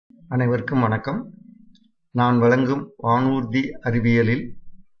அனைவருக்கும் வணக்கம். நான் வழங்கும் வானூர்தி அறிவியலில்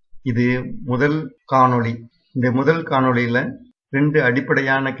இது முதல் காணொளி. இந்த முதல் காணொளியில் 2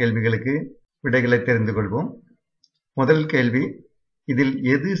 அடிப்படையான கேள்விகளுக்கு விடைகளை தெரிந்து கொள்வோம். முதல் கேள்வி, இதில்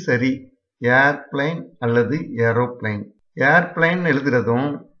எது சரி, ஏர்பிளைன் அல்லது ஏரோப்ளைன்? ஏர்பிளைன் எழுதுறதும்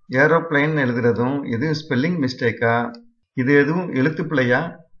ஏரோப்ளைன் எழுதுறதும் எதுவும் ஸ்பெல்லிங் மிஸ்டேக்கா, இது எதுவும் எழுத்து பிழையா,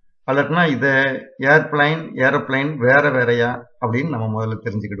 அல்லதுனா இதை ஏர்பிளைன் ஏரோப்ளைன் வேற வேறையா அப்படின்னு நம்ம முதல்ல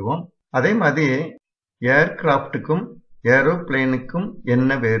தெரிஞ்சுக்கிடுவோம். அதே மாதிரி ஏர்கிராஃப்டுக்கும் ஏரோப்ளைனுக்கும்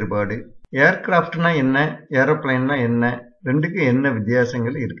என்ன வேறுபாடு, ஏர்கிராஃப்ட்னா என்ன, ஏரோப்ளைன்னா என்ன, ரெண்டுக்கும் என்ன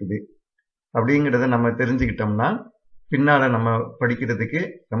வித்தியாசங்கள் இருக்குது அப்படிங்கிறத நம்ம தெரிஞ்சுக்கிட்டோம்னா பின்னால நம்ம படிக்கிறதுக்கு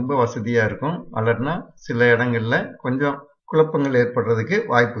ரொம்ப வசதியா இருக்கும். அல்லதுனா சில இடங்கள்ல கொஞ்சம் குழப்பங்கள் ஏற்படுறதுக்கு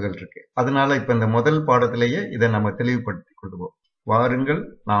வாய்ப்புகள் இருக்கு. அதனால இப்ப இந்த முதல் பாடத்திலேயே இதை நம்ம தெளிவுபடுத்திக் கொள்வோம். வாருங்கள்,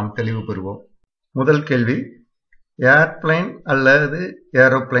 நாம் தெளிவு பெறுவோம். முதல் கேள்வி, ஏர்பிளைன் அல்லது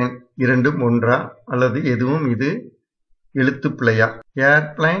ஏரோப்ளைன் இரண்டும் ஒன்றா, அல்லது எதுவும் இது எழுத்து பிழையா?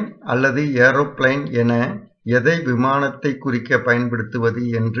 ஏர்பிளைன் அல்லது ஏரோப்ளைன் என எதை விமானத்தை குறிக்க பயன்படுத்துவது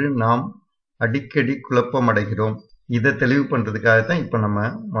என்று நாம் அடிக்கடி குழப்பமடைகிறோம். இதை தெளிவு பண்றதுக்காகத்தான் இப்ப நம்ம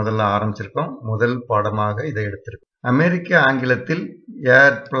முதல்ல ஆரம்பிச்சிருக்கோம். முதல் பாடமாக இதை எடுத்திருக்கோம். அமெரிக்க ஆங்கிலத்தில்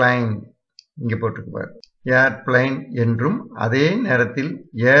ஏர்பிளைன் இங்க போட்டிருப்பார் ஏர்பிளைன் என்றும், அதே நேரத்தில்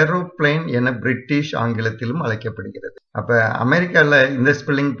ஏரோப்ளைன் என பிரிட்டிஷ் ஆங்கிலத்திலும் அழைக்கப்படுகிறது. அப்ப அமெரிக்கால இந்த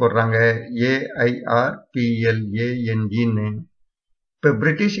ஸ்பெல்லிங் போடுறாங்க, AIRPLANE. இப்ப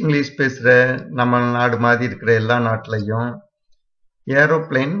பிரிட்டிஷ் இங்கிலீஷ் பேசுற நம்ம நாடு மாதிரி இருக்கிற எல்லா நாட்டிலையும்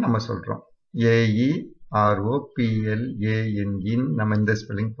ஏரோப்ளைன் நம்ம சொல்றோம், AEROPLANE நம்ம இந்த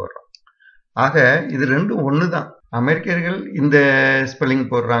ஸ்பெல்லிங் போடுறோம். ஆக இது ரெண்டும் ஒண்ணுதான். அமெரிக்கர்கள் இந்த ஸ்பெல்லிங்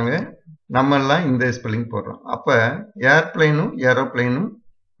போடுறாங்க, நம்ம எல்லாம் இந்த ஸ்பெல்லிங் போடுறோம். அப்ப ஏர்பிளைனும் ஏரோப்ளைனும்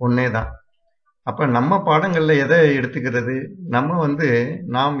ஒன்னே தான். அப்ப நம்ம பாடங்கள்ல எதை எடுத்துக்கிறது, நம்ம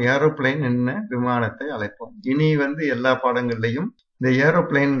நாம் ஏரோப்ளைன் என்ன விமானத்தை அழைப்போம். இனி எல்லா பாடங்கள்லையும் இந்த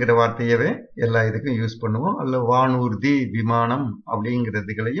ஏரோப்ளைன்ங்கிற வார்த்தையவே எல்லா இதுக்கும் யூஸ் பண்ணுவோம். அல்ல வானூர்தி விமானம்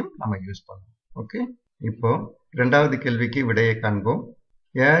அப்படிங்கிறதுகளையும் நம்ம யூஸ் பண்ணுவோம். ஓகே, இப்போ 2வது கேள்விக்கு விடையை காண்போம்.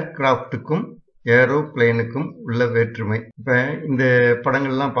 ஏர்கிராஃப்டுக்கும் ஏரோப்ளைனுக்கும் உள்ள வேற்றுமை. இப்ப இந்த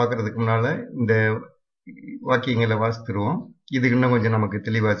படங்கள்லாம் பார்க்கறதுக்கு முன்னால இந்த வாக்கியங்களை வாசித்துருவோம். இது இன்னும் கொஞ்சம் நமக்கு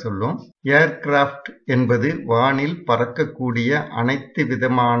தெளிவா சொல்லும். ஏர்கிராஃப்ட் என்பது வானில் பறக்கக்கூடிய அனைத்து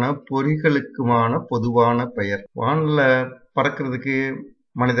விதமான பொறிகளுக்குமான பொதுவான பெயர். வானில் பறக்கிறதுக்கு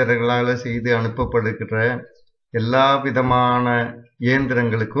மனிதர்களால் செய்து அனுப்பப்படுகிற எல்லா விதமான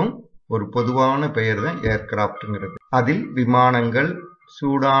இயந்திரங்களுக்கும் ஒரு பொதுவான பெயர் தான் ஏர்கிராஃப்ட்ங்கிறது. அதில் விமானங்கள்,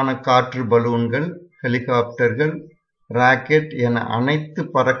 சூடான காற்று பலூன்கள், ஹெலிகாப்டர்கள், ராக்கெட் என அனைத்து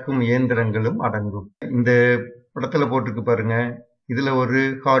பறக்கும் இயந்திரங்களும் அடங்கும். இந்த படத்துல போட்டுக்கு பாருங்க, இதுல ஒரு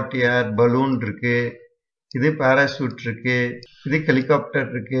ஹாட் ஏர் பலூன் இருக்கு, இது பாராசூட் இருக்கு, இது ஹெலிகாப்டர்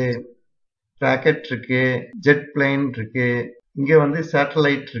இருக்கு, ராக்கெட் இருக்கு, ஜெட் பிளைன் இருக்கு, இங்க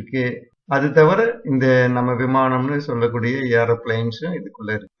சேட்டலைட் இருக்கு. அது தவிர இந்த நம்ம விமானம்னு சொல்லக்கூடிய ஏரோப்ளைன்ஸும் இதுக்குள்ள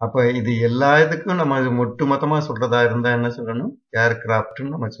இருக்கு. அப்ப இது எல்லா இதுக்கும் நம்ம ஒட்டு மொத்தமா சொல்றதா இருந்தா என்ன சொல்லணும்,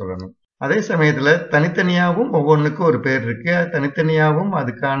 ஏர்கிராஃப்ட்னு நம்ம சொல்லணும். அதே சமயத்துல தனித்தனியாவும் ஒவ்வொன்றுக்கும் ஒரு பேர் இருக்கு, தனித்தனியாவும்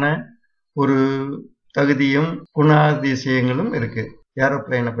அதுக்கான ஒரு தகுதியும் குணாதிசயங்களும் இருக்கு.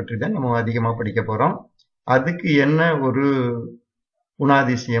 ஏரோப்ளைனை பற்றி தான் நம்ம அதிகமா படிக்க போறோம். அதுக்கு என்ன ஒரு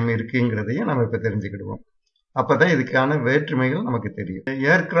குணாதிசயம் இருக்குங்கிறதையும் நம்ம இப்ப தெரிஞ்சுக்கிடுவோம். அப்பதான் இதுக்கான வேற்றுமைகள் நமக்கு தெரியும்.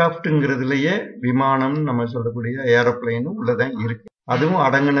 ஏர்கிராஃப்ட்ங்கிறதுலயே விமானம் நம்ம சொல்லக்கூடிய ஏரோப்ளைனும் உள்ளதான் இருக்கு, அதுவும்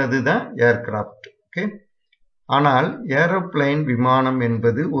அடங்குனதுதான் ஏர்கிராஃப்ட். ஓகே, ஆனால் ஏரோப்ளைன் விமானம்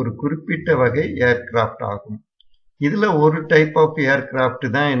என்பது ஒரு குறிப்பிட்ட வகை ஏர்கிராஃப்ட் ஆகும். இதுல ஒரு டைப் ஆஃப் ஏர்கிராஃப்ட்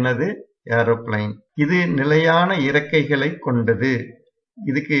தான் என்னது, ஏரோப்ளைன். இது நிலையான இறக்கைகளை கொண்டது.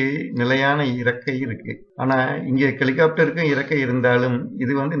 இதுக்கு நிலையான இறக்கை இருக்கு. ஆனா இங்க ஹெலிகாப்டருக்கும் இறக்கை இருந்தாலும்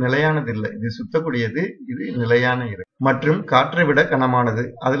இது நிலையானது இல்லை, இது சுத்தக்கூடியது, இது நிலையான இறக்கை. மற்றும் காற்றை விட கனமானது,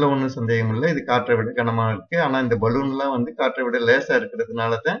 அதுல ஒன்றும் சந்தேகம் இல்லை, இது காற்றை விட கனமா இருக்கு. ஆனா இந்த பலூன்லாம் காற்றை விட லேசா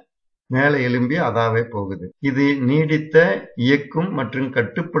இருக்கிறதுனாலதான் மேல எழும்பி அதாவே போகுது. இது நீடித்த இயக்கும் மற்றும்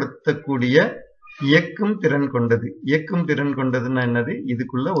கட்டுப்படுத்தக்கூடிய இயக்கும் திறன் கொண்டது. இயக்கும் திறன் கொண்டதுன்னா என்னது,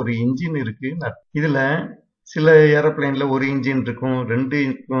 இதுக்குள்ள ஒரு இன்ஜின் இருக்கு. இதுல சில ஏரோப்ளைன்ல ஒரு இன்ஜின் இருக்கும், 2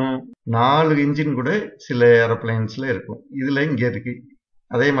 இருக்கும், 4 இன்ஜின் கூட சில ஏரோப்ளைன்ஸ்ல இருக்கும். இதுல இங்க இருக்கு.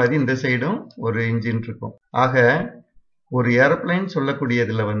 அதே மாதிரி இந்த சைடும் ஒரு இன்ஜின் இருக்கும். ஆக ஒரு ஏரோப்ளைன்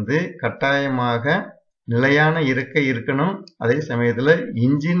சொல்லக்கூடியதுல கட்டாயமாக நிலையான இறக்கை இருக்கணும். அதே சமயத்துல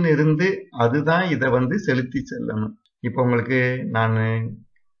இன்ஜின் இருந்து அதுதான் இதை செலுத்தி செல்லணும். இப்ப உங்களுக்கு நான்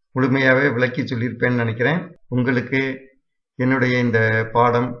முழுமையாவே விளக்கி சொல்லியிருப்பேன்னு நினைக்கிறேன். உங்களுக்கு என்னுடைய இந்த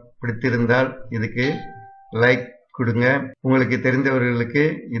பாடம் பிடித்திருந்தால் இதுக்கு லைக் கொடுங்க. உங்களுக்கு தெரிந்தவர்களுக்கு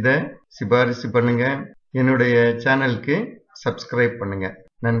இதை சிபாரிசு பண்ணுங்க. என்னுடைய சேனலுக்கு சப்ஸ்கிரைப் பண்ணுங்க.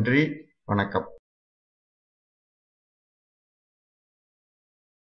 நன்றி, வணக்கம்.